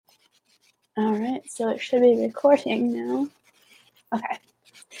All right, so it should be recording now. Okay.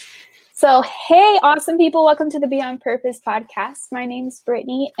 So, hey, awesome people. Welcome to the Beyond Purpose podcast. My name's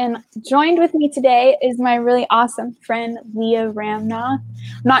Brittany, and joined with me today is my really awesome friend, Leah Ramnath.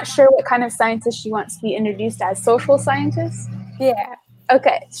 I'm not sure what kind of scientist she wants to be introduced as. Social scientist? Yeah.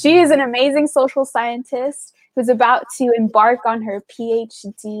 Okay. She is an amazing social scientist who's about to embark on her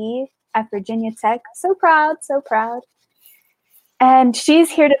PhD at Virginia Tech. So proud, so proud. And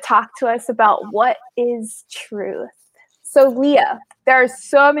she's here to talk to us about what is truth. So, Leah, there are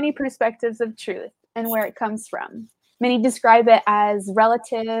so many perspectives of truth and where it comes from. Many describe it as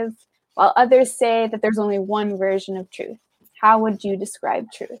relative, while others say that there's only one version of truth. How would you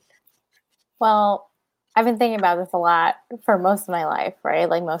describe truth? Well, I've been thinking about this a lot for most of my life, right?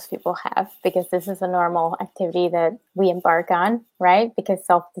 Like most people have, because this is a normal activity that we embark on, right? Because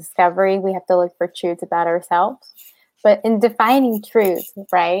self-discovery, we have to look for truths about ourselves. But in defining truth,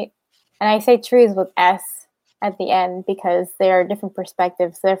 right? And I say truth with S at the end because there are different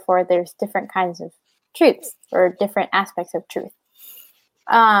perspectives. Therefore, there's different kinds of truths or different aspects of truth.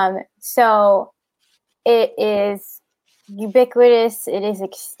 So it is ubiquitous. It is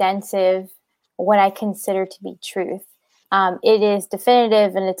extensive. What I consider to be truth. It is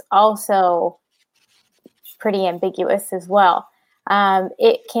definitive, and it's also pretty ambiguous as well.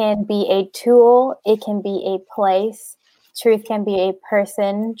 It can be a tool. It can be a place. Truth can be a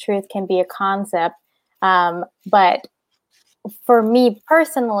person. Truth can be a concept. But for me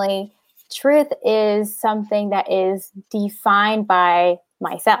personally, truth is something that is defined by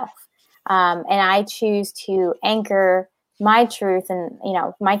myself. And I choose to anchor my truth and,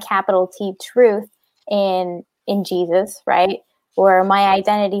 my capital T truth in Jesus, right? Where my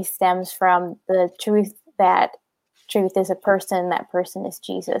identity stems from the truth that truth is a person, that person is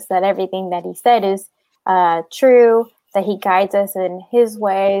Jesus, that everything that he said is true, that he guides us in his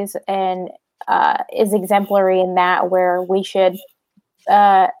ways and is exemplary in that, where we should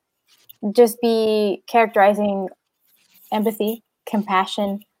just be characterizing empathy,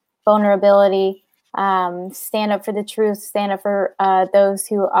 compassion, vulnerability, stand up for the truth, stand up for those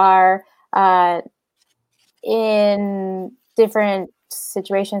who are in different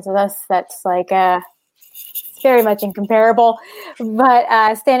situations with us. That's like very much incomparable,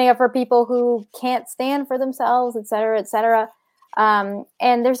 but standing up for people who can't stand for themselves, et cetera, et cetera.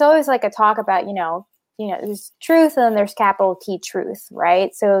 And there's always like a talk about, there's truth and then there's capital T truth,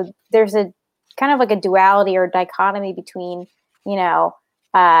 right? So there's a kind of like a duality or dichotomy between,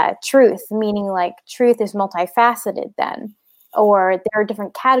 truth, meaning like truth is multifaceted then, or there are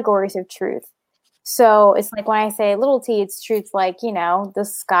different categories of truth. So it's like when I say little t, it's truth like, the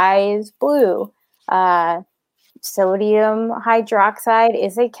sky is blue. Sodium hydroxide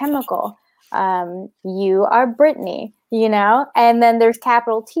is a chemical. You are Brittany, and then there's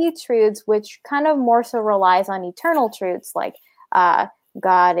capital T truths, which kind of more so relies on eternal truths like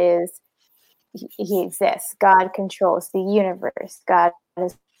God is, he exists. God controls the universe. God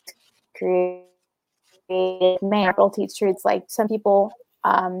has created man. Capital T truths, like some people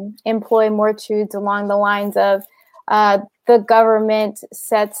employ more truths along the lines of the government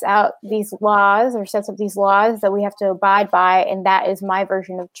sets out these laws or sets up these laws that we have to abide by, and that is my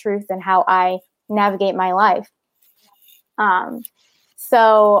version of truth and how I navigate my life.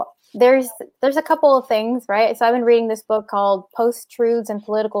 So there's a couple of things, right? So I've been reading this book called Post-Truths and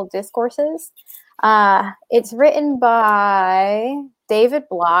Political Discourses. It's written by David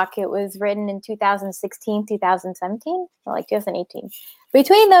Block. It was written in 2016, 2017, or like 2018.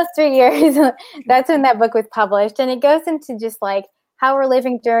 Between those 3 years, that's when that book was published. And it goes into just like how we're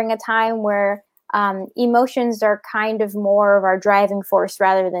living during a time where emotions are kind of more of our driving force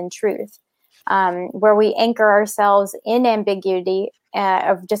rather than truth, where we anchor ourselves in ambiguity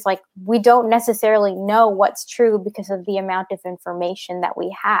of just like we don't necessarily know what's true because of the amount of information that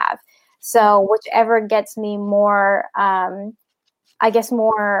we have. So whichever gets me more,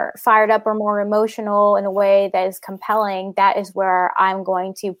 more fired up or more emotional in a way that is compelling, that is where I'm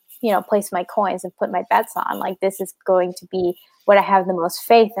going to, place my coins and put my bets on. Like, this is going to be what I have the most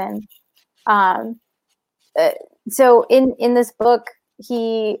faith in. So in this book,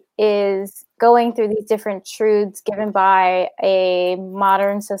 he is going through these different truths given by a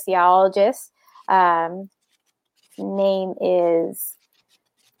modern sociologist. Name is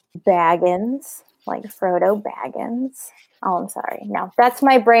Baggins, like Frodo Baggins. Oh, I'm sorry. No, that's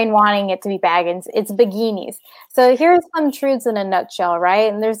my brain wanting it to be Baggins. It's Beginis. So here's some truths in a nutshell,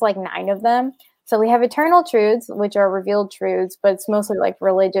 right? And there's like 9 of them. So we have eternal truths, which are revealed truths, but it's mostly like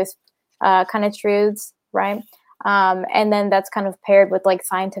religious kind of truths, right? And then that's kind of paired with like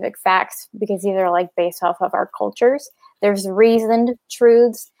scientific facts because these are like based off of our cultures. There's reasoned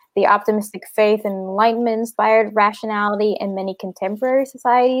truths. the optimistic faith and enlightenment-inspired rationality in many contemporary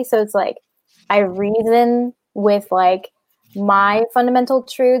societies. So it's like I reason with like my fundamental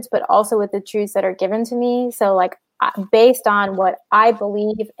truths, but also with the truths that are given to me. So like based on what I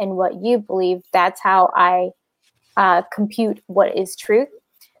believe and what you believe, that's how I compute what is truth.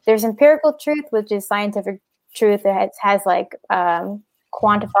 There's empirical truth, which is scientific truth that has like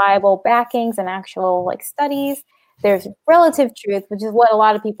quantifiable backings and actual like studies. There's relative truth, which is what a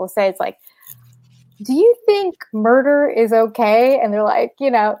lot of people say. It's like, do you think murder is okay? And they're like,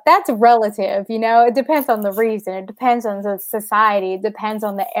 that's relative, it depends on the reason. It depends on the society. It depends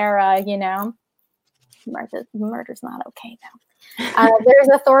on the era, Murder's not okay though. There's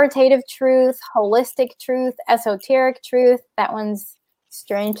authoritative truth, holistic truth, esoteric truth. That one's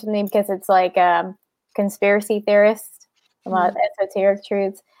strange to me because it's like conspiracy theorists about esoteric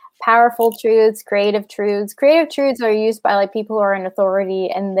truths. Powerful truths, creative truths. Creative truths are used by like people who are in authority,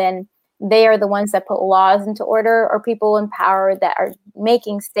 and then they are the ones that put laws into order, or people in power that are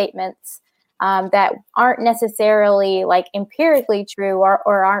making statements that aren't necessarily like empirically true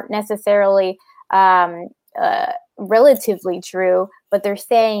or aren't necessarily relatively true, but they're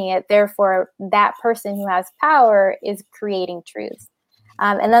saying it. Therefore, that person who has power is creating truth.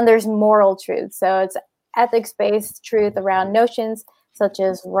 And then there's moral truth. So it's ethics-based truth around notions such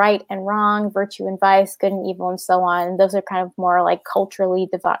as right and wrong, virtue and vice, good and evil, and so on. And those are kind of more like culturally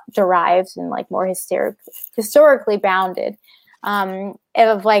derived and like more historically bounded,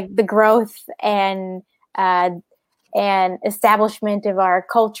 of like the growth and establishment of our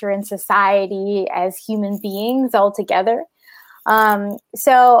culture and society as human beings all together.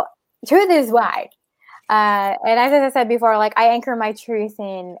 So truth is wide. And as I said before, like I anchor my truth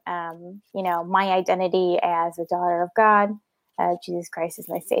in, my identity as a daughter of God. Jesus Christ is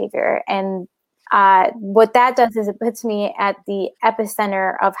my savior. And what that does is it puts me at the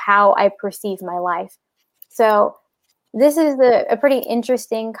epicenter of how I perceive my life. So this is a pretty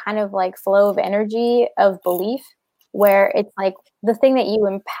interesting kind of like flow of energy of belief, where it's like the thing that you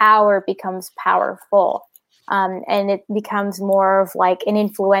empower becomes powerful, and it becomes more of like an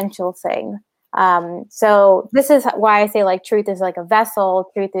influential thing. So this is why I say like truth is like a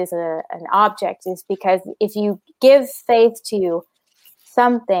vessel, truth is an object, is because if you give faith to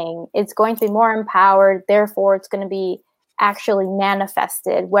something, it's going to be more empowered. Therefore, it's going to be actually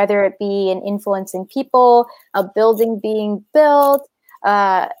manifested, whether it be in influencing people, a building being built,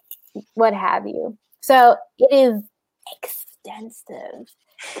 what have you. So it is extensive.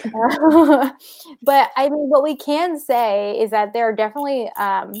 But I mean, what we can say is that there are definitely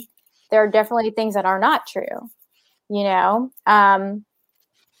things that are not true,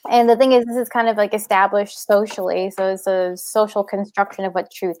 and the thing is, this is kind of like established socially. So it's a social construction of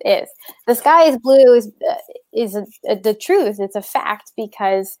what truth is. The sky is blue is the truth. It's a fact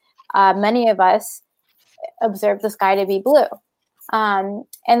because many of us observe the sky to be blue. And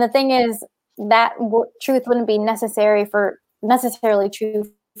the thing is that truth wouldn't be necessarily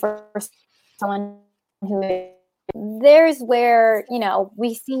true for someone who is. There's where,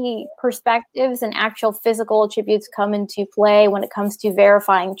 we see perspectives and actual physical attributes come into play when it comes to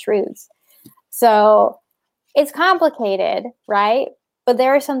verifying truths. So it's complicated, right? But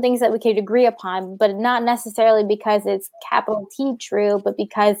there are some things that we could agree upon, but not necessarily because it's capital T true, but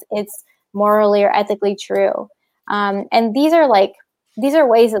because it's morally or ethically true. And these are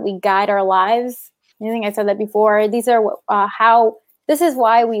ways that we guide our lives. I think I said that before. These are this is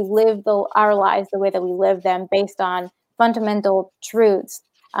why we live our lives the way that we live them, based on fundamental truths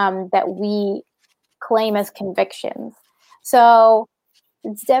that we claim as convictions. So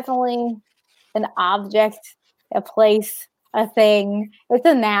it's definitely an object, a place, a thing. It's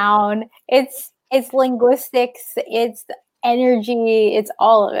a noun. It's linguistics. It's energy. It's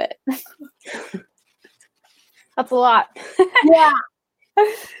all of it. That's a lot. Yeah.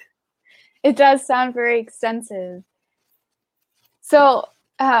 It does sound very extensive. So,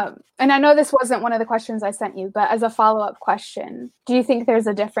 and I know this wasn't one of the questions I sent you, but as a follow-up question, do you think there's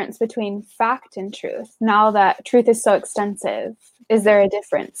a difference between fact and truth? Now that truth is so extensive, is there a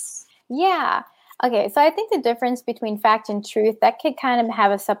difference? Yeah. Okay. So I think the difference between fact and truth, that could kind of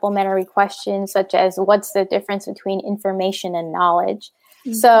have a supplementary question, such as what's the difference between information and knowledge?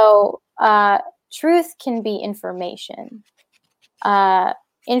 Mm-hmm. So truth can be information.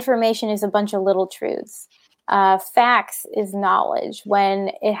 Information is a bunch of little truths. Facts is knowledge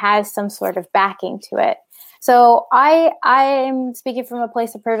when it has some sort of backing to it. So I'm speaking from a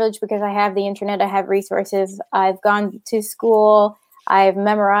place of privilege because I have the internet, I have resources, I've gone to school, I've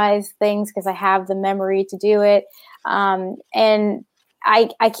memorized things because I have the memory to do it. And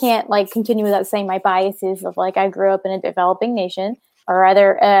I can't like continue without saying my biases of like I grew up in a developing nation. or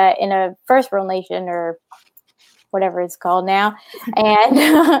rather in a first world nation, or whatever it's called now. And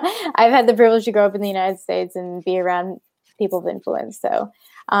I've had the privilege to grow up in the United States and be around people of influence. So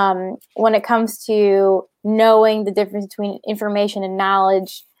when it comes to knowing the difference between information and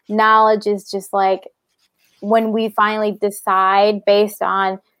knowledge, knowledge is just like when we finally decide based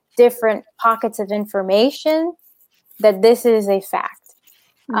on different pockets of information that this is a fact.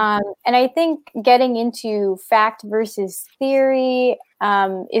 And I think getting into fact versus theory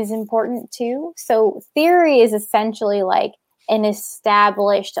is important too. So theory is essentially like an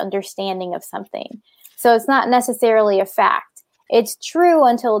established understanding of something. So it's not necessarily a fact. It's true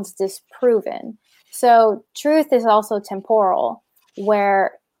until it's disproven. So truth is also temporal,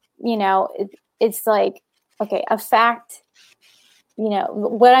 where, it's like, okay, a fact,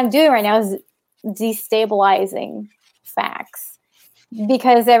 what I'm doing right now is destabilizing facts.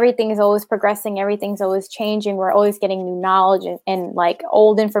 Because everything is always progressing, everything's always changing. We're always getting new knowledge, and like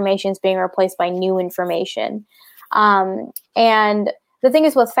old information is being replaced by new information. And the thing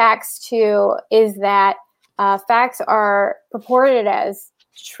is with facts too, is that facts are purported as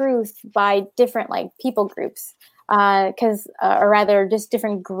truth by different like people groups, or rather just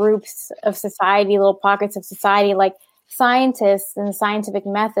different groups of society, little pockets of society, like scientists and the scientific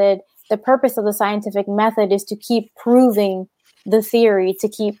method. The purpose of the scientific method is to keep proving the theory, to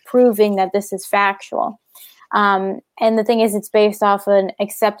keep proving that this is factual. And the thing is, it's based off an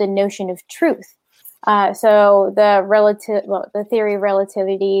accepted notion of truth. So the theory of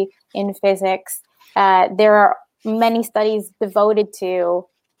relativity in physics, there are many studies devoted to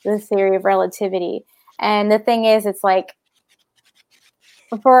the theory of relativity. And the thing is, it's like,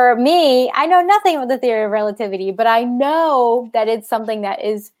 for me, I know nothing about the theory of relativity, but I know that it's something that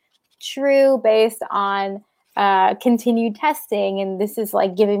is true based on continued testing, and this is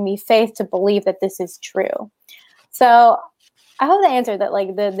like giving me faith to believe that this is true. So I hope that answered that,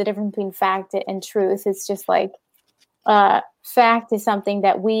 like the difference between fact and truth. It's just like fact is something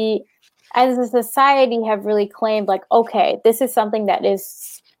that we as a society have really claimed, like, okay, this is something that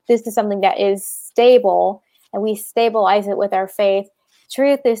is stable, and we stabilize it with our faith.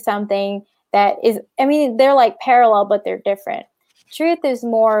 Truth is something that is, they're like parallel, but they're different. Truth is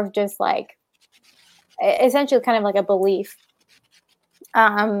more of just like essentially kind of like a belief.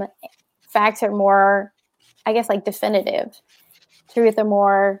 Facts are more, I guess, like definitive. Truth are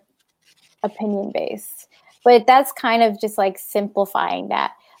more opinion based. But that's kind of just like simplifying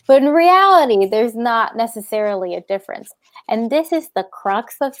that. But in reality, there's not necessarily a difference. And this is the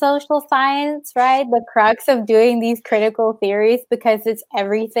crux of social science, right? The crux of doing these critical theories, because it's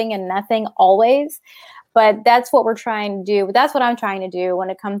everything and nothing always. But that's what we're trying to do. That's what I'm trying to do when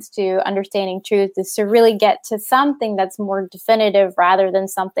it comes to understanding truth, is to really get to something that's more definitive rather than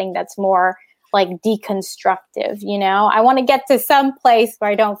something that's more like deconstructive. I want to get to some place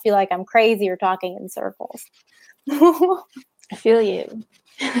where I don't feel like I'm crazy or talking in circles. I feel you.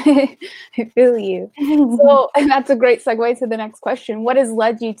 I feel you. So, and that's a great segue to the next question. What has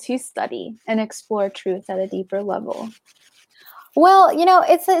led you to study and explore truth at a deeper level? Well,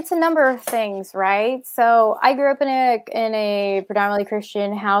 it's a number of things, right? So I grew up in a predominantly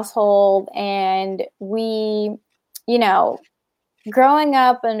Christian household, and we, growing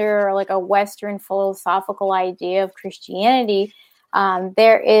up under like a Western philosophical idea of Christianity,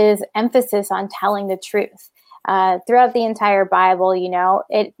 there is emphasis on telling the truth. Throughout the entire Bible,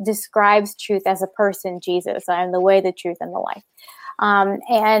 it describes truth as a person, Jesus. I am the way, the truth, and the life.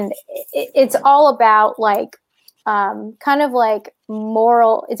 And it's all about like, kind of like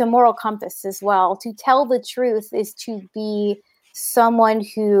moral, it's a moral compass as well. To tell the truth is to be someone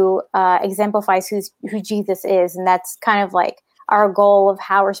who exemplifies who Jesus is. And that's kind of like our goal of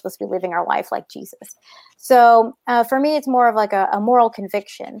how we're supposed to be living our life like Jesus. So for me, it's more of like a moral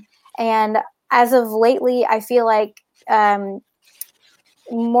conviction. And as of lately, I feel like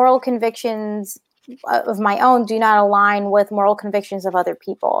moral convictions of my own do not align with moral convictions of other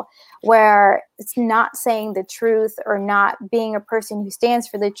people, where it's not saying the truth or not being a person who stands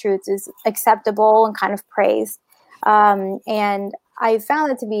for the truth is acceptable and kind of praised. And I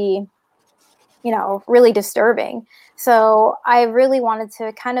found it to be, really disturbing. So I really wanted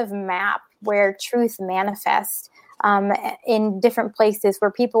to kind of map where truth manifests in different places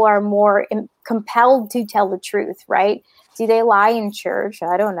where people are more compelled to tell the truth, right? Do they lie in church?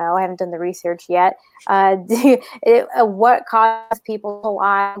 I don't know. I haven't done the research yet. What causes people to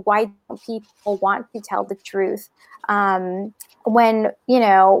lie? Why don't people want to tell the truth? When,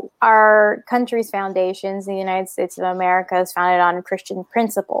 our country's foundations, the United States of America, is founded on Christian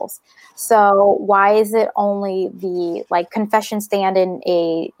principles. So why is it only the like confession stand in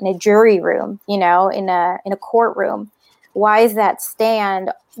a jury room, in a courtroom? why is that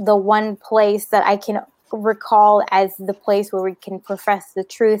stand the one place that I can recall as the place where we can profess the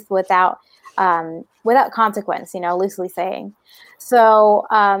truth without consequence, loosely saying. So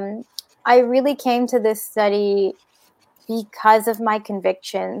I really came to this study because of my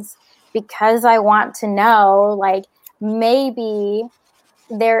convictions, because I want to know, like, maybe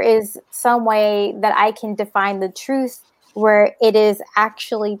there is some way that I can define the truth where it is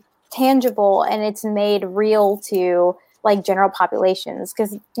actually tangible and it's made real to like general populations.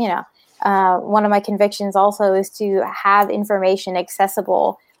 Because, one of my convictions also is to have information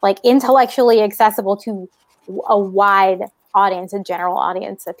accessible, like intellectually accessible to a wide audience, a general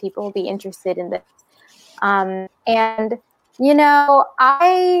audience, that people will be interested in this. And I'm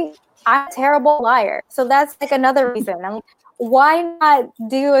a terrible liar, so that's like another reason. Why not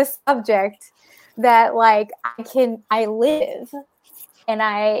do a subject that like I live and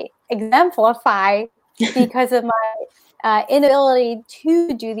I exemplify because of my inability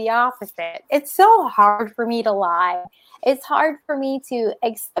to do the opposite? It's so hard for me to lie. It's hard for me to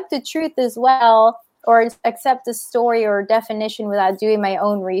accept the truth as well, or accept a story or definition without doing my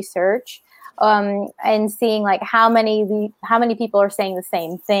own research. And seeing like how many people are saying the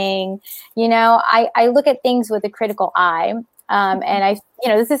same thing. I look at things with a critical eye. And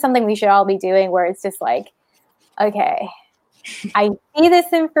this is something we should all be doing, where it's just like, okay, I see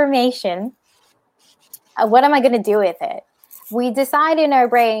this information. What am I going to do with it? We decide in our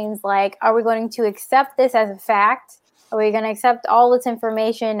brains, like, are we going to accept this as a fact? Are we going to accept all this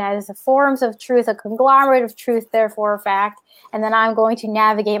information as forms of truth, a conglomerate of truth, therefore a fact? And then I'm going to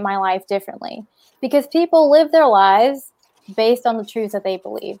navigate my life differently. Because people live their lives based on the truth that they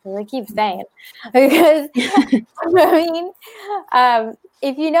believe. They keep saying. Because,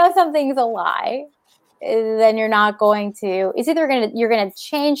 if you know something's a lie, then you're not going to, it's either you're going to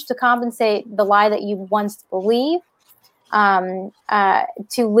change to compensate the lie that you once believed, to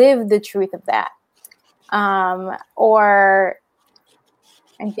live the truth of that. Or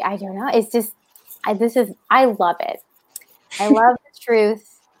I don't know. It's just, I love it. I love the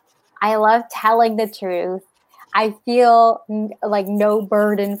truth. I love telling the truth. I feel like no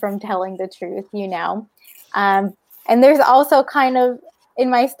burden from telling the truth, and there's also kind of, in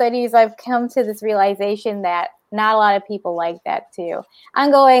my studies, I've come to this realization that not a lot of people like that too.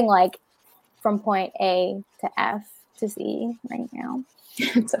 I'm going like from point A to F to Z right now.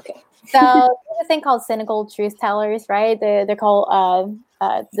 It's okay. So there's a thing called cynical truth tellers, right? They're called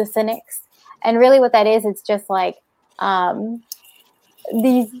the cynics. And really what that is, it's just like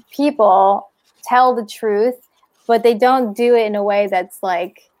these people tell the truth, but they don't do it in a way that's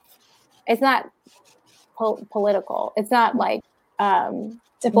like, it's not political. It's not like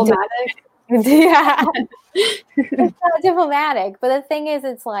diplomatic. Yeah. It's not diplomatic. But the thing is,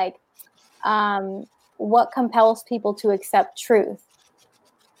 it's like, what compels people to accept truth?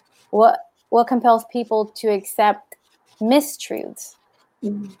 What compels people to accept mistruths?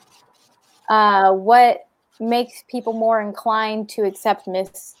 Mm. What makes people more inclined to accept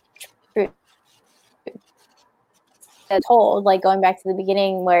mistruths? Told, like going back to the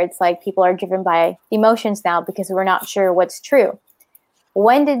beginning, where it's like people are driven by emotions now because we're not sure what's true.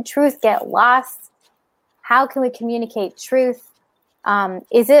 When did truth get lost? How can we communicate truth?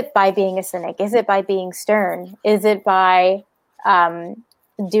 Is it by being a cynic? Is it by being stern? Is it by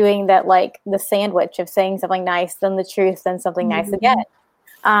doing that, like the sandwich of saying something nice, then the truth, then something nice again?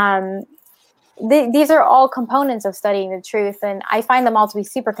 These are all components of studying the truth, and I find them all to be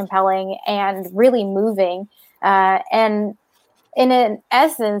super compelling and really moving. And in an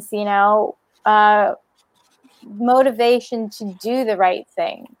essence, motivation to do the right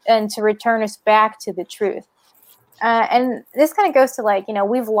thing and to return us back to the truth. And this kind of goes to like,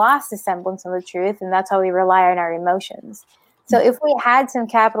 we've lost a semblance of the truth, and that's how we rely on our emotions. So if we had some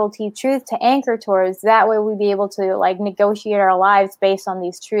capital T truth to anchor towards, that way we'd be able to like negotiate our lives based on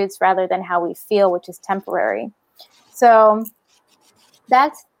these truths rather than how we feel, which is temporary. So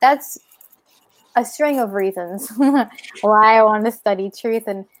that's a string of reasons why I want to study truth,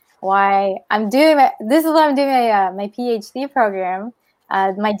 and why I'm doing this is what I'm doing my PhD program.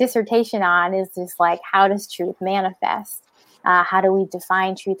 My dissertation on is just like, how does truth manifest? How do we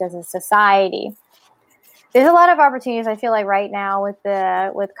define truth as a society? There's a lot of opportunities. I feel like right now with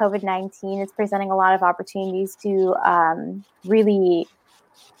COVID-19, it's presenting a lot of opportunities to really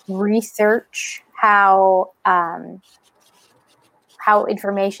research how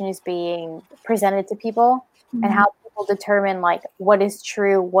information is being presented to people, and how people determine like what is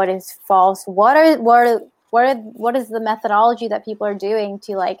true, what is false, what is the methodology that people are doing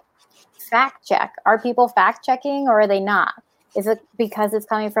to like fact check. Are people fact checking, or are they not? Is it because it's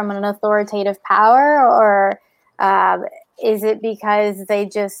coming from an authoritative power, or Is it because they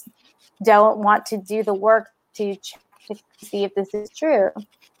just don't want to do the work to check to see if this is true?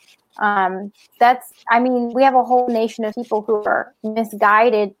 We have a whole nation of people who are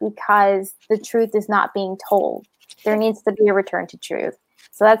misguided because the truth is not being told. There needs to be a return to truth.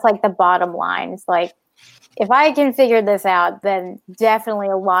 So that's like the bottom line. It's like, if I can figure this out, then definitely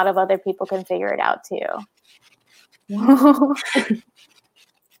a lot of other people can figure it out too.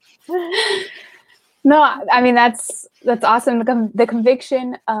 No, I mean, that's awesome. The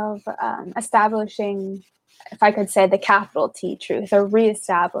conviction of establishing, if I could say, the capital T truth, or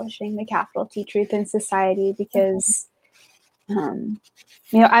reestablishing the capital T truth in society, because,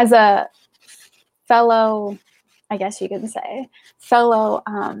 as a fellow, I guess you could say, fellow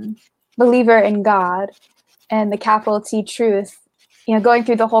believer in God and the capital T truth, going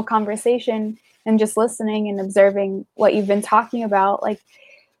through the whole conversation and just listening and observing what you've been talking about, like,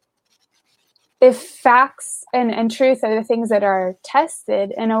 if facts and truth are the things that are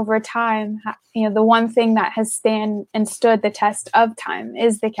tested, and over time, the one thing that has stood the test of time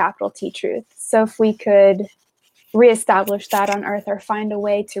is the capital T truth. So if we could reestablish that on earth, or find a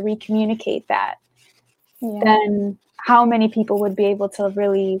way to recommunicate that, then how many people would be able to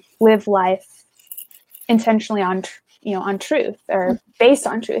really live life intentionally on truth, or based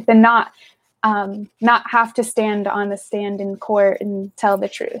on truth, and not have to stand on a stand in court and tell the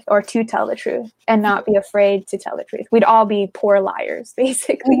truth, or to tell the truth, and not be afraid to tell the truth. We'd all be poor liars,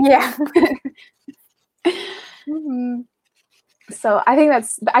 basically. Yeah. Mm-hmm. So I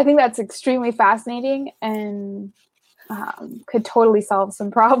think that's extremely fascinating, and could totally solve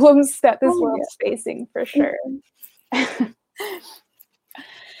some problems that this world's facing, for sure.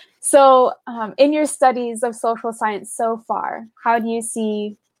 So in your studies of social science so far, how do you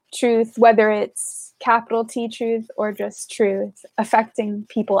see truth, whether it's capital T truth or just truth, affecting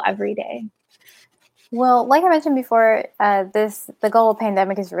people every day? Well, like I mentioned before, the global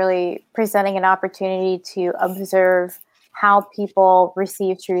pandemic is really presenting an opportunity to observe how people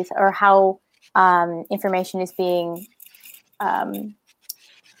receive truth, or how information is being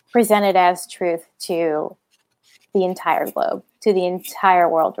presented as truth to the entire globe, to the entire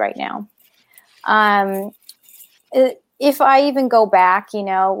world right now. If I even go back,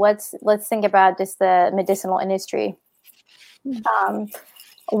 let's think about just the medicinal industry.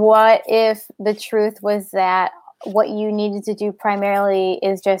 What if the truth was that what you needed to do primarily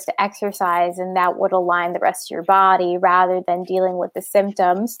is just to exercise, and that would align the rest of your body, rather than dealing with the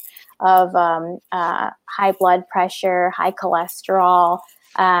symptoms of high blood pressure, high cholesterol,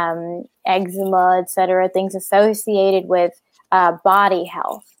 eczema, etc., things associated with body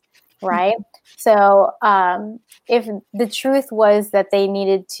health, right? So if the truth was that they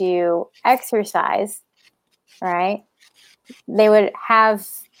needed to exercise, right, they would have,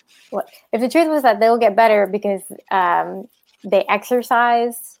 if the truth was that they will get better because they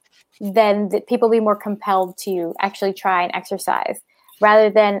exercise, then people will be more compelled to actually try and exercise, rather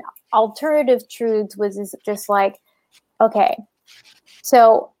than alternative truths, which is just like, okay,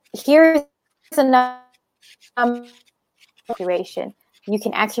 so here's another situation. You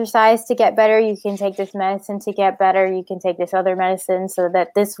can exercise to get better. You can take this medicine to get better. You can take this other medicine so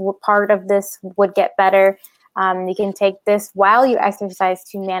that this part of this would get better. You can take this while you exercise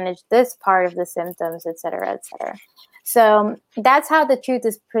to manage this part of the symptoms, et cetera, et cetera. So that's how the truth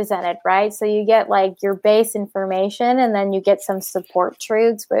is presented, right? So you get like your base information, and then you get some support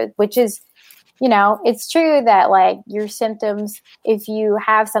truths, which is, it's true that like your symptoms, if you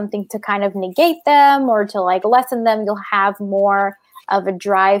have something to kind of negate them or to like lessen them, you'll have more of a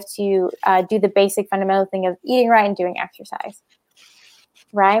drive to do the basic fundamental thing of eating right and doing exercise,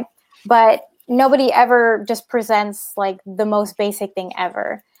 right? But nobody ever just presents like the most basic thing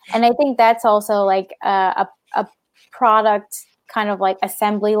ever. And I think that's also like a product kind of like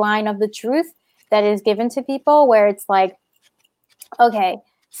assembly line of the truth that is given to people, where it's like, okay,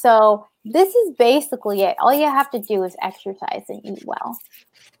 so this is basically it. All you have to do is exercise and eat well.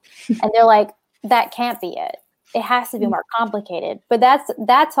 And they're like, that can't be it. It has to be more complicated. But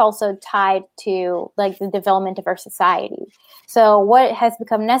that's also tied to like the development of our society. So what has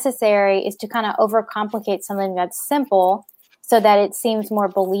become necessary is to kind of overcomplicate something that's simple so that it seems more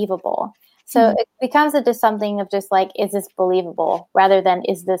believable. So it becomes just something of just like, is this believable, rather than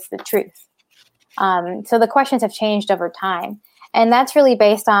is this the truth? So the questions have changed over time. And that's really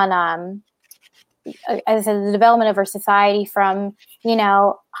based on, as I said, the development of our society from,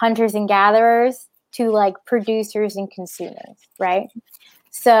 hunters and gatherers to like producers and consumers, right?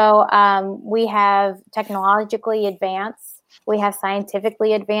 So we have technologically advanced, we have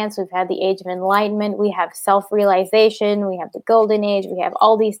scientifically advanced, we've had the age of enlightenment, we have self-realization, we have the golden age, we have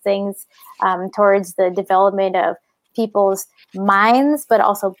all these things towards the development of people's minds, but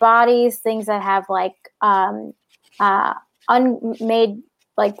also bodies, things that have like unmade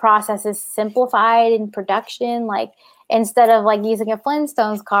like processes simplified in production. Like instead of like using a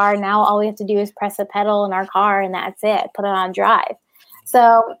Flintstones car, now all we have to do is press a pedal in our car and that's it, put it on drive.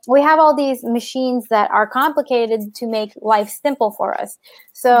 So we have all these machines that are complicated to make life simple for us.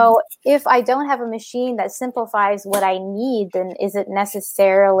 So if I don't have a machine that simplifies what I need, then is it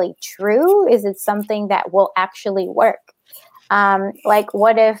necessarily true? Is it something that will actually work? Like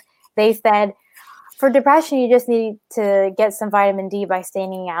what if they said, for depression, you just need to get some vitamin D by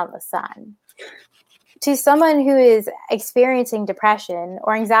standing out in the sun. To someone who is experiencing depression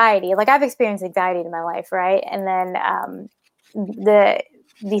or anxiety, like I've experienced anxiety in my life, right? And then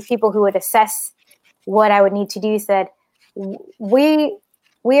these people who would assess what I would need to do said, we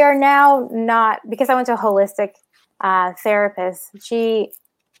are now not, because I went to a holistic therapist, she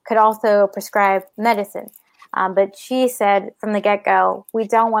could also prescribe medicine. But she said from the get-go, we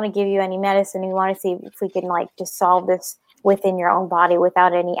don't want to give you any medicine. We want to see if we can like just solve this within your own body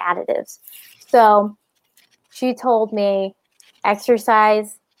without any additives. So she told me,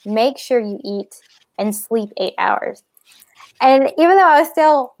 exercise, make sure you eat, and sleep 8 hours. And even though I was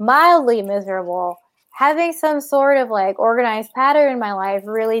still mildly miserable, having some sort of like organized pattern in my life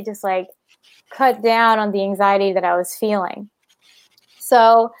really just like cut down on the anxiety that I was feeling.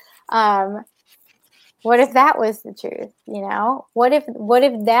 So, what if that was the truth? You know, what if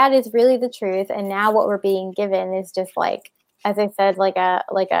that is really the truth? And now what we're being given is just like, as I said, like a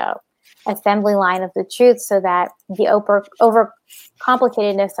assembly line of the truth, so that the over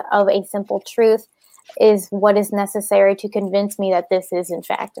complicatedness of a simple truth is what is necessary to convince me that this is in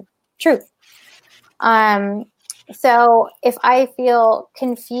fact truth. So if I feel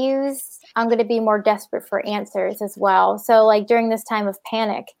confused, I'm going to be more desperate for answers as well. So like during this time of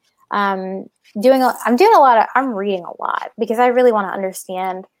panic, I'm reading a lot because I really want to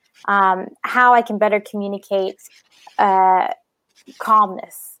understand how I can better communicate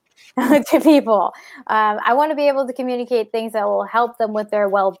calmness to people. I want to be able to communicate things that will help them with their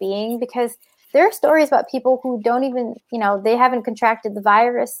well-being, because there are stories about people who don't even, they haven't contracted the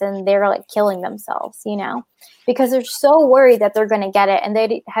virus and they're like killing themselves, because they're so worried that they're going to get it. And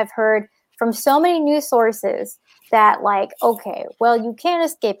they have heard from so many news sources that like, okay, well, you can't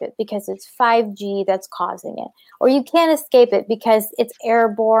escape it because it's 5G that's causing it. Or you can't escape it because it's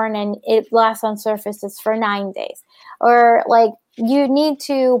airborne and it lasts on surfaces for 9 days. Or like, you need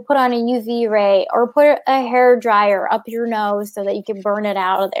to put on a UV ray or put a hair dryer up your nose so that you can burn it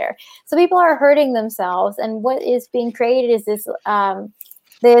out of there. So people are hurting themselves. And what is being created is this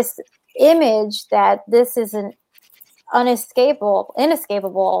this image that this is an inescapable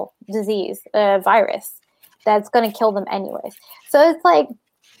disease, virus that's going to kill them anyways. So it's like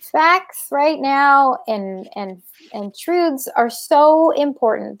facts right now and truths are so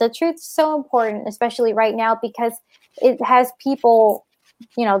important. The truth's so important, especially right now, because it has people,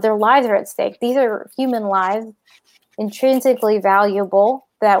 their lives are at stake. These are human lives, intrinsically valuable,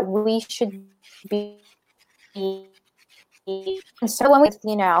 that we should be. And so when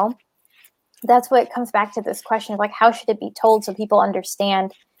that's what comes back to this question of like, how should it be told so people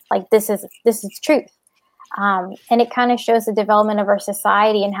understand like this is truth. And it kind of shows the development of our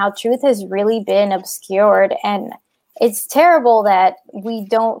society and how truth has really been obscured. And it's terrible that we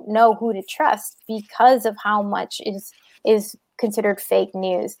don't know who to trust because of how much is considered fake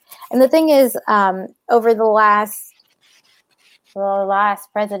news. And the thing is, over the last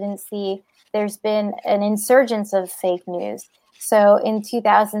presidency, there's been an insurgence of fake news. So in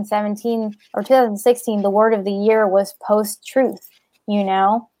 2017 or 2016, the word of the year was post-truth,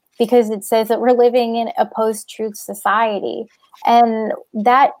 because it says that we're living in a post-truth society. And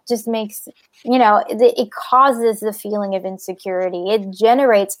that just makes, it causes the feeling of insecurity. It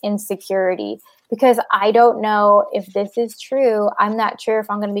generates insecurity because I don't know if this is true. I'm not sure if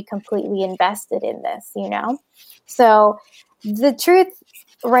I'm going to be completely invested in this, So the truth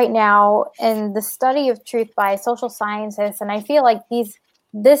right now, and the study of truth by social scientists, and I feel like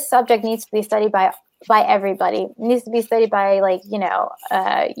this subject needs to be studied by everybody. It needs to be studied by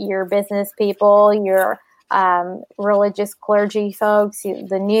your business people, your religious clergy folks,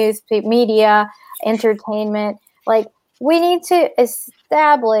 the news, media, entertainment. Like, we need to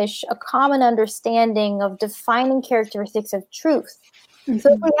establish a common understanding of defining characteristics of truth. Mm-hmm.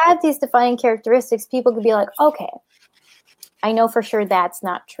 So if we had these defining characteristics, people could be like, okay, I know for sure that's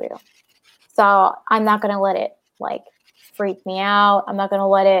not true. So I'm not going to let it freak me out. I'm not going to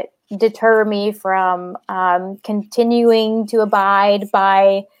let it deter me from continuing to abide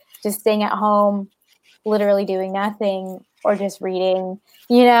by just staying at home, literally doing nothing, or just reading,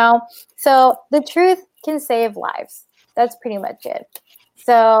 So the truth can save lives. That's pretty much it.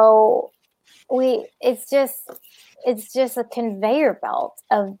 So it's just a conveyor belt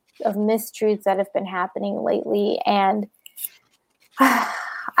of mistruths that have been happening lately. And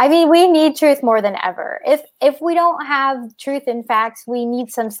I mean, we need truth more than ever. If we don't have truth in facts, we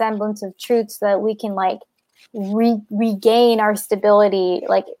need some semblance of truth so that we can like regain our stability,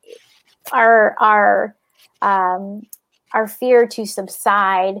 like our fear to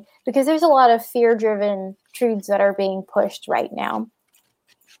subside, because there's a lot of fear-driven truths that are being pushed right now.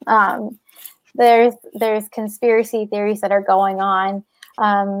 There's conspiracy theories that are going on,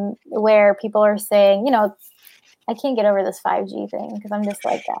 where people are saying, you know, I can't get over this 5G thing, because I'm just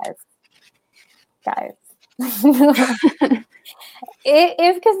like, guys.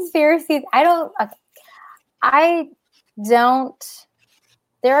 If conspiracies, I don't,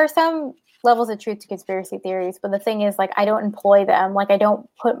 there are some levels of truth to conspiracy theories, but the thing is, like, I don't employ them. Like, I don't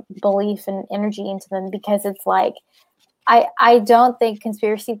put belief and energy into them, because it's like, I don't think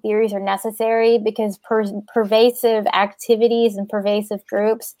conspiracy theories are necessary, because pervasive activities and pervasive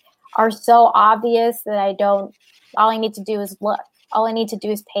groups are so obvious that all I need to do is look. All I need to do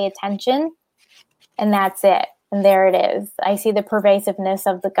is pay attention, and that's it. And there it is. I see the pervasiveness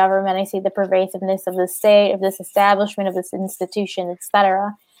of the government. I see the pervasiveness of the state, of this establishment, of this institution,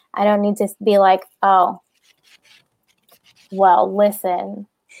 etc. I don't need to be like, oh, well, listen,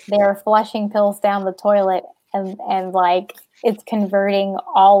 they're flushing pills down the toilet, and like it's converting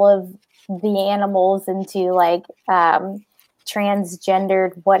all of the animals into like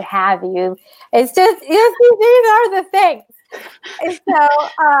transgendered, what have you. It's just, these are the things. And so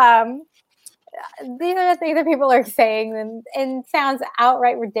these are the things that people are saying, and sounds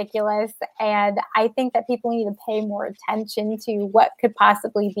outright ridiculous. And I think that people need to pay more attention to what could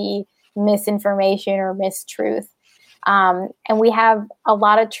possibly be misinformation or mistruth. And we have a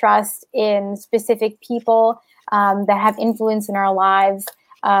lot of trust in specific people that have influence in our lives.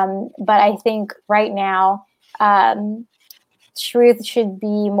 But I think right now, truth should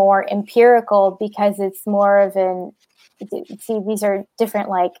be more empirical, because it's more of these are different,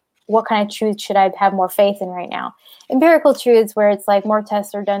 like, what kind of truth should I have more faith in right now? Empirical truths, where it's like more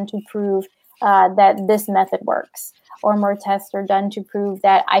tests are done to prove that this method works, or more tests are done to prove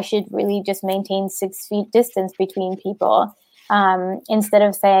that I should really just maintain 6 feet distance between people, instead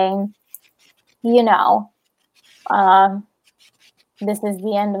of saying, you know, this is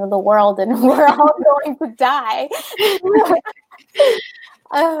the end of the world and we're all going to die.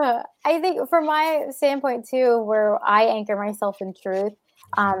 I think from my standpoint too, where I anchor myself in truth,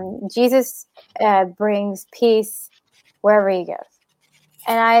 Jesus brings peace wherever he goes.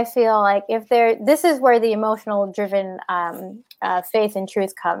 And I feel like this is where the emotional driven faith and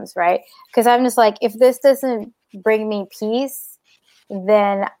truth comes, right? Because I'm just like, if this doesn't bring me peace,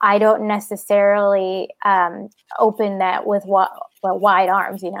 then I don't necessarily open that with wide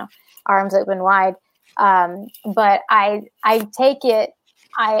arms, arms open wide. But I take it,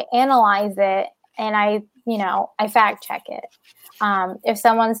 I analyze it, and I fact check it. If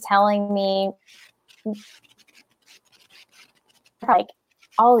someone's telling me like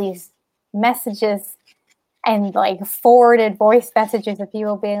all these messages and like forwarded voice messages of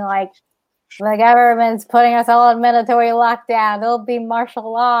people being like, the government's putting us all in mandatory lockdown, there'll be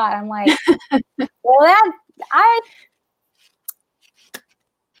martial law. And I'm like, well, let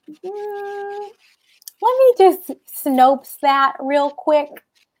me just Snopes that real quick.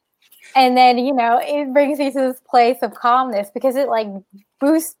 And then, it brings me to this place of calmness, because it like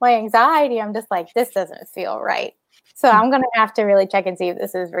boosts my anxiety. I'm just like, this doesn't feel right. So I'm going to have to really check and see if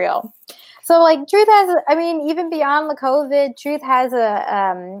this is real. So like truth has, even beyond the COVID, truth has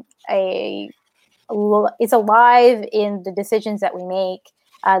it's alive in the decisions that we make,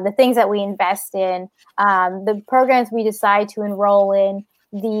 the things that we invest in, the programs we decide to enroll in,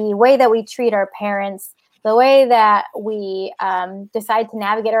 the way that we treat our parents, the way that we decide to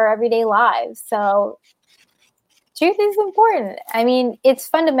navigate our everyday lives. So truth is important. It's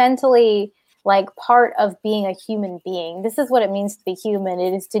fundamentally like part of being a human being. This is what it means to be human.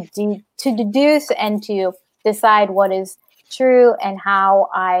 It is to deduce and to decide what is true and how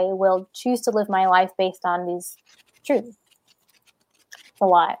I will choose to live my life based on these truths. It's a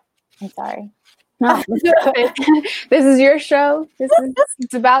lot. I'm sorry. No, this is your show.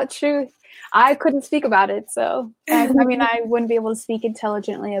 It's about truth. I couldn't speak about it, so I wouldn't be able to speak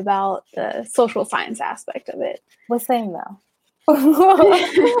intelligently about the social science aspect of it. What's same though?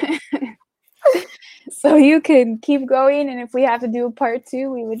 So you can keep going, and if we have to do a part 2,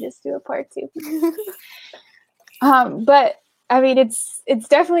 we would just do a part 2. But it's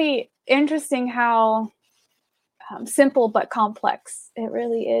definitely interesting how simple but complex it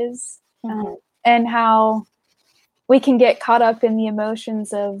really is. and how we can get caught up in the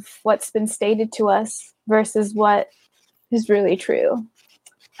emotions of what's been stated to us versus what is really true,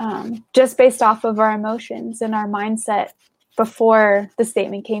 just based off of our emotions and our mindset before the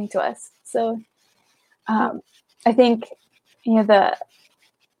statement came to us. So I think, the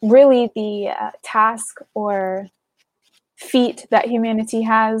task or feat that humanity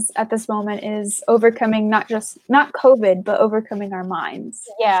has at this moment is overcoming not COVID, but overcoming our minds.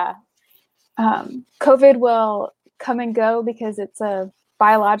 Yeah. COVID will come and go because it's a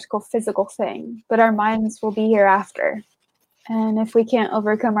biological, physical thing, but our minds will be here after. And if we can't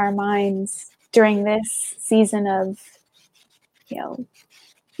overcome our minds during this season of,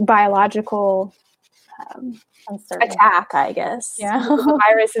 biological attack, I guess. Yeah. The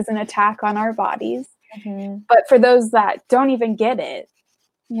virus is an attack on our bodies. Mm-hmm. But for those that don't even get it,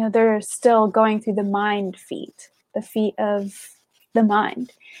 they're still going through the mind feat, the feat of the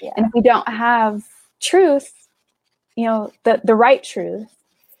mind. Yeah. And if we don't have truth, the right truth,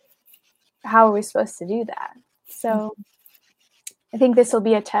 how are we supposed to do that? So I think this will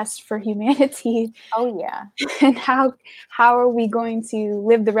be a test for humanity. Oh, yeah. And how are we going to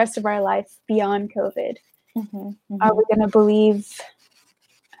live the rest of our life beyond COVID? Mm-hmm. Mm-hmm. Are we going to believe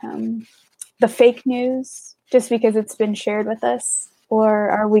the fake news just because it's been shared with us? Or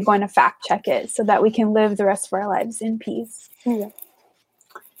are we going to fact check it so that we can live the rest of our lives in peace? Yeah.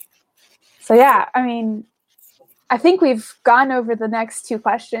 So, yeah, I mean, I think we've gone over the next two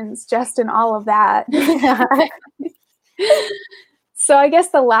questions just in all of that. So I guess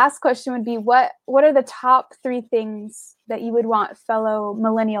the last question would be, what are the top 3 things that you would want fellow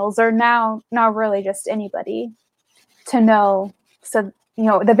millennials, or now really just anybody, to know, so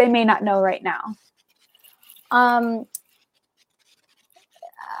that they may not know right now?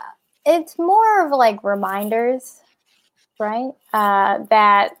 It's more of like reminders, right?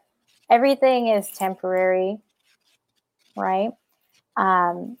 That everything is temporary, right?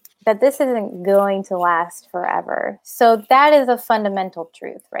 That this isn't going to last forever. So that is a fundamental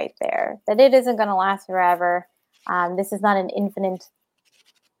truth right there, that it isn't going to last forever. This is not an infinite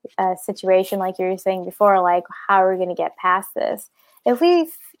situation like you were saying before, like how are we going to get past this? If we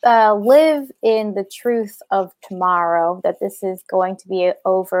live in the truth of tomorrow, that this is going to be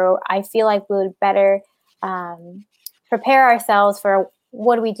over, I feel like we would better prepare ourselves for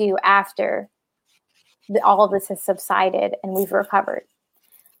what do we do after all of this has subsided and we've recovered.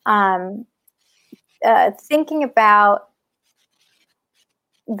 Thinking about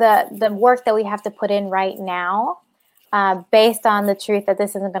the work that we have to put in right now, based on the truth that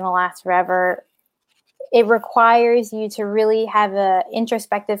this isn't going to last forever, it requires you to really have an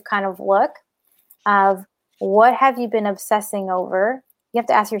introspective kind of look of what have you been obsessing over. You have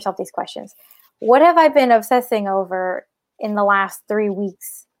to ask yourself these questions. What have I been obsessing over in the last 3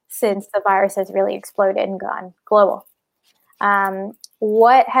 weeks since the virus has really exploded and gone global?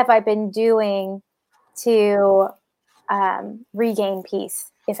 What have I been doing to regain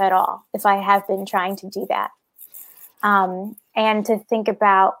peace, if at all, if I have been trying to do that? And to think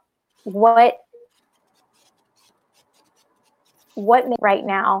about what right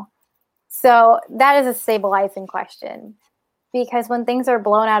now. So that is a stabilizing question, because when things are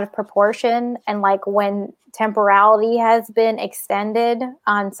blown out of proportion and like when temporality has been extended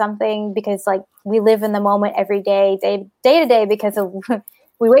on something, because like we live in the moment every day, day to day, because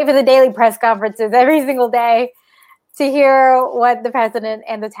we wait for the daily press conferences every single day to hear what the president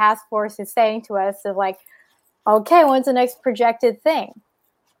and the task force is saying to us of like, okay, when's the next projected thing?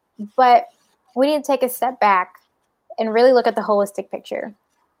 But we need to take a step back and really look at the holistic picture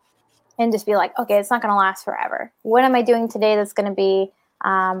and just be like, okay, it's not going to last forever. What am I doing today that's going to be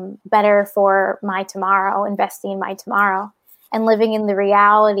better for my tomorrow, investing in my tomorrow, and living in the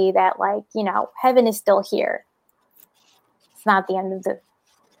reality that, like, heaven is still here. It's not the end of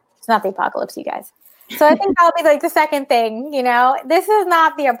it's not the apocalypse, you guys. So I think that'll be like the second thing, this is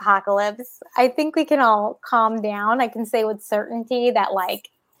not the apocalypse. I think we can all calm down. I can say with certainty that like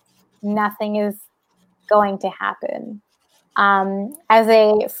nothing is going to happen. As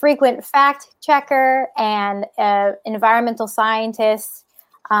a frequent fact checker and environmental scientist,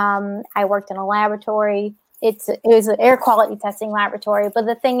 I worked in a laboratory. It was an air quality testing laboratory. But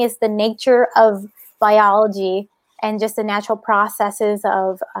the thing is, the nature of biology and just the natural processes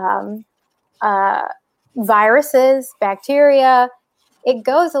of viruses, bacteria, it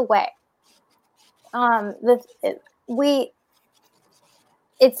goes away.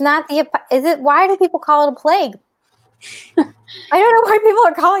 It's not why do people call it a plague? I don't know why people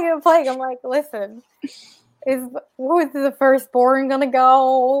are calling it a plague. I'm like, listen, is the firstborn gonna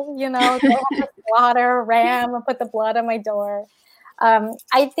go? They have to slaughter a ram and put the blood on my door.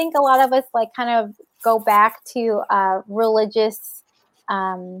 I think a lot of us like kind of go back to our religious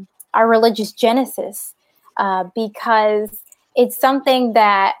genesis, because it's something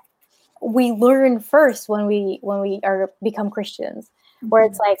that we learn first when we become Christians, where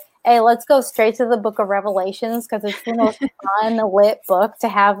it's like, hey, let's go straight to the book of Revelations because it's the most fun lit book to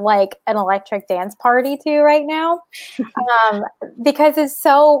have like an electric dance party to right now, because it's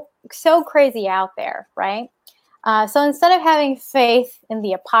so crazy out there, right? So instead of having faith in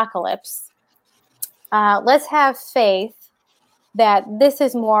the apocalypse, let's have faith that this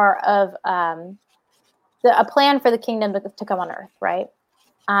is more of a plan for the kingdom to come on earth, right?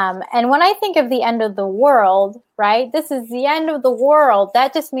 And when I think of the end of the world, right, this is the end of the world.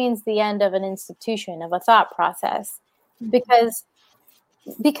 That just means the end of an institution, of a thought process, because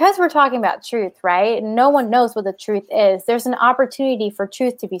we're talking about truth, right? And no one knows what the truth is. There's an opportunity for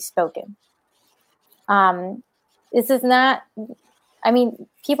truth to be spoken. This is not, I mean,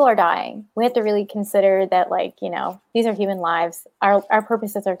 people are dying. We have to really consider that, like, you know, these are human lives. Our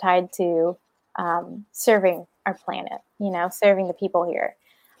purposes are tied to serving our planet, you know, serving the people here.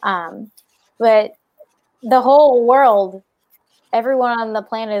 But the whole world, everyone on the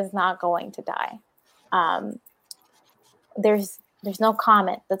planet is not going to die. There's no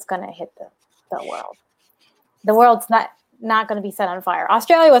comet that's going to hit the world. The world's not going to be set on fire.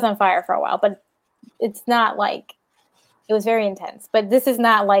 Australia was on fire for a while, but it's not like, it was very intense. But this is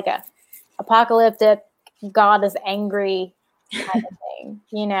not like a apocalyptic, God is angry kind of thing,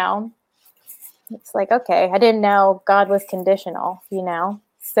 you know? It's like, okay, I didn't know God was conditional, you know?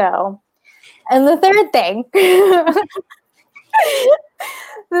 So, and the third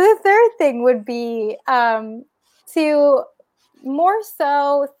thing, would be to more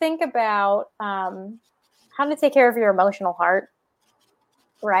so think about how to take care of your emotional heart,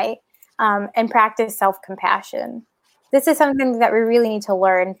 right? And practice self-compassion. This is something that we really need to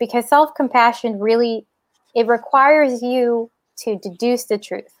learn, because self-compassion really, it requires you to deduce the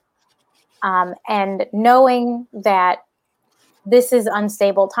truth. And knowing that this is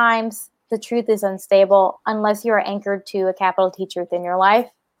unstable times, the truth is unstable unless you are anchored to a capital T truth in your life.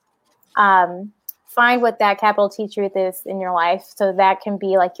 Find what that capital T truth is in your life, so that can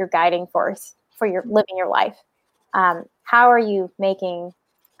be like your guiding force for your living your life. How are you making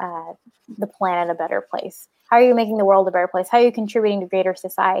the planet a better place? How are you making the world a better place? How are you contributing to greater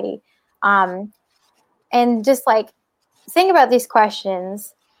society? And just like think about these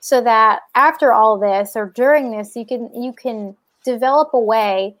questions, so that after all this or during this, you can develop a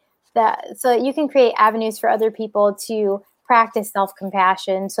way so that you can create avenues for other people to practice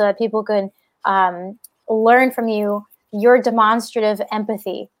self-compassion, so that people can learn from you your demonstrative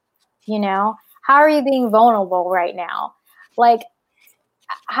empathy. You know, how are you being vulnerable right now? Like,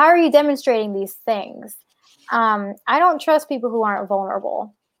 how are you demonstrating these things? I don't trust people who aren't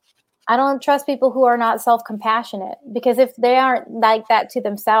vulnerable. I don't trust people who are not self-compassionate, because if they aren't like that to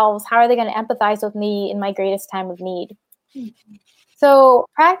themselves, how are they going to empathize with me in my greatest time of need? Mm-hmm. So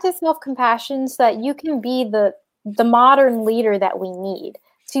practice self-compassion so that you can be the modern leader that we need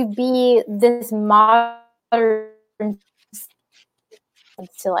to be this modern, to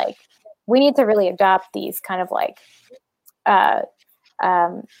like, we need to really adopt these kind of like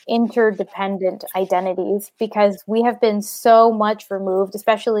interdependent identities, because we have been so much removed,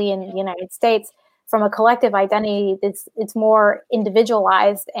 especially in the United States, from a collective identity it's more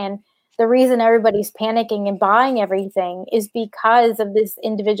individualized. And the reason everybody's panicking and buying everything is because of this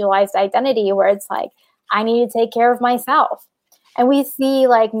individualized identity, where it's like, I need to take care of myself. And we see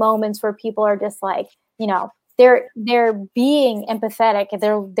like moments where people are just like, you know, they're being empathetic,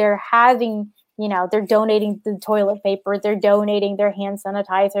 they're having, you know, they're donating the toilet paper, they're donating their hand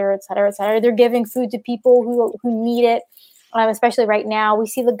sanitizer, et cetera, et cetera. They're giving food to people who need it. Especially right now, we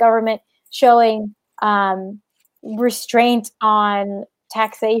see the government showing restraint on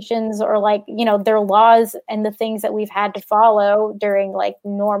taxations, or like, you know, their laws and the things that we've had to follow during like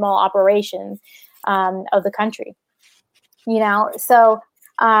normal operations of the country. You know, so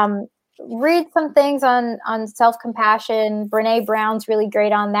read some things on self-compassion. Brene Brown's really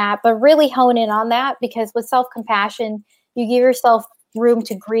great on that, but really hone in on that, because with self-compassion, you give yourself room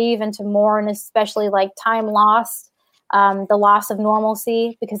to grieve and to mourn, especially like time lost, the loss of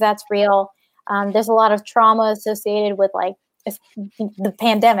normalcy, because that's real. There's a lot of trauma associated with like the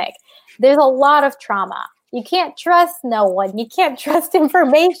pandemic. There's a lot of trauma. You can't trust no one. You can't trust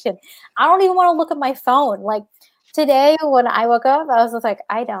information. I don't even want to look at my phone. Like, today, when I woke up, I was just like,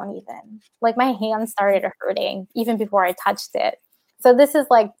 I don't even. Like, my hands started hurting even before I touched it. So this is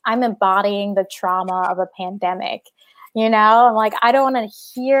like, I'm embodying the trauma of a pandemic. You know, I'm like, I don't want to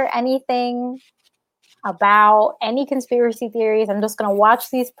hear anything about any conspiracy theories. I'm just going to watch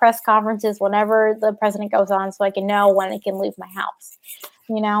these press conferences whenever the president goes on so I can know when I can leave my house,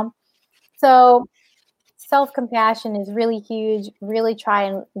 you know? So self-compassion is really huge. Really try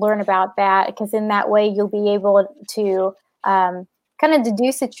and learn about that, because in that way you'll be able to kind of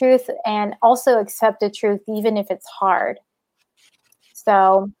deduce the truth and also accept the truth, even if it's hard.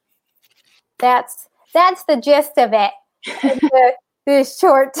 So that's the gist of it. This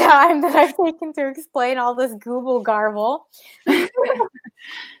short time that I've taken to explain all this Google garble.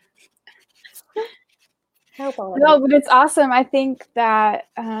 No, but it's awesome. I think that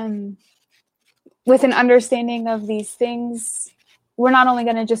with an understanding of these things, we're not only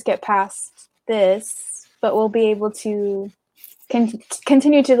going to just get past this, but we'll be able to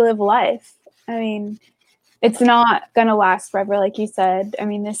continue to live life. I mean, it's not going to last forever, like you said. I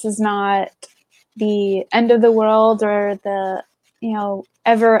mean, this is not the end of the world or the,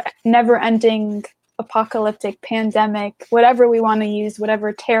 ever never ending apocalyptic pandemic, whatever we want to use,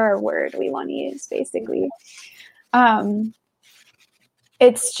 whatever terror word we want to use, basically.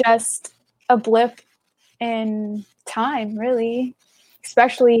 It's just a blip in time, really,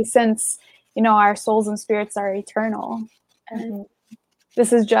 especially since, our souls and spirits are eternal. And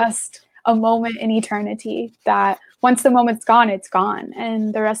this is just a moment in eternity that once the moment's gone, it's gone,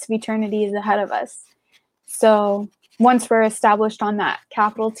 and the rest of eternity is ahead of us. So once we're established on that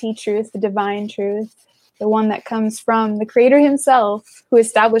capital T truth, the divine truth, the one that comes from the Creator himself, who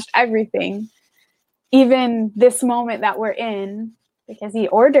established everything, even this moment that we're in, because he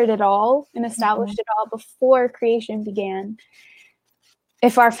ordered it all and established it all before creation began.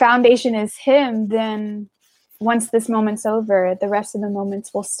 If our foundation is him, then once this moment's over, the rest of the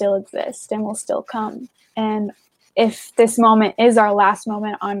moments will still exist and will still come. And if this moment is our last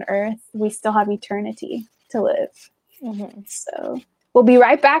moment on earth, we still have eternity to live. So we'll be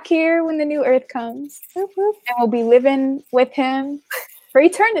right back here when the new earth comes, and we'll be living with him for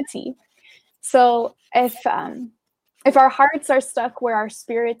eternity. So if our hearts are stuck where our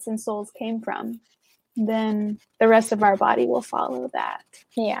spirits and souls came from, then the rest of our body will follow that.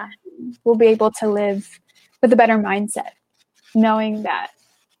 Yeah. We'll be able to live with a better mindset, knowing that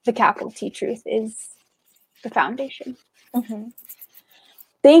the capital T truth is the foundation.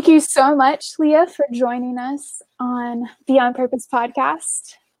 Thank you so much, Leah, for joining us on the On Purpose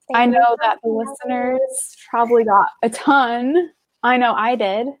podcast. I know that the listeners probably got a ton. I know I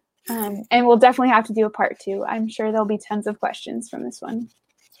did. And we'll definitely have to do a part 2. I'm sure there'll be tons of questions from this one.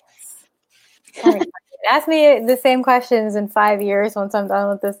 Ask me the same questions in 5 years once I'm done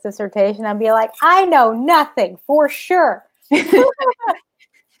with this dissertation. I'll be like, I know nothing for sure.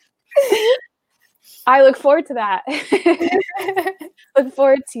 I look forward to that. Look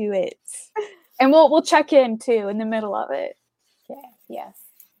forward to it. And we'll check in too in the middle of it. Okay. Yes.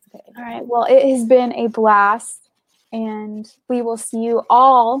 Okay. All right. Well, it has been a blast, and we will see you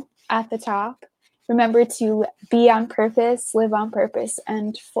all at the top. Remember to be on purpose, live on purpose,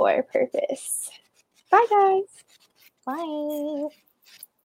 and for purpose. Bye, guys. Bye.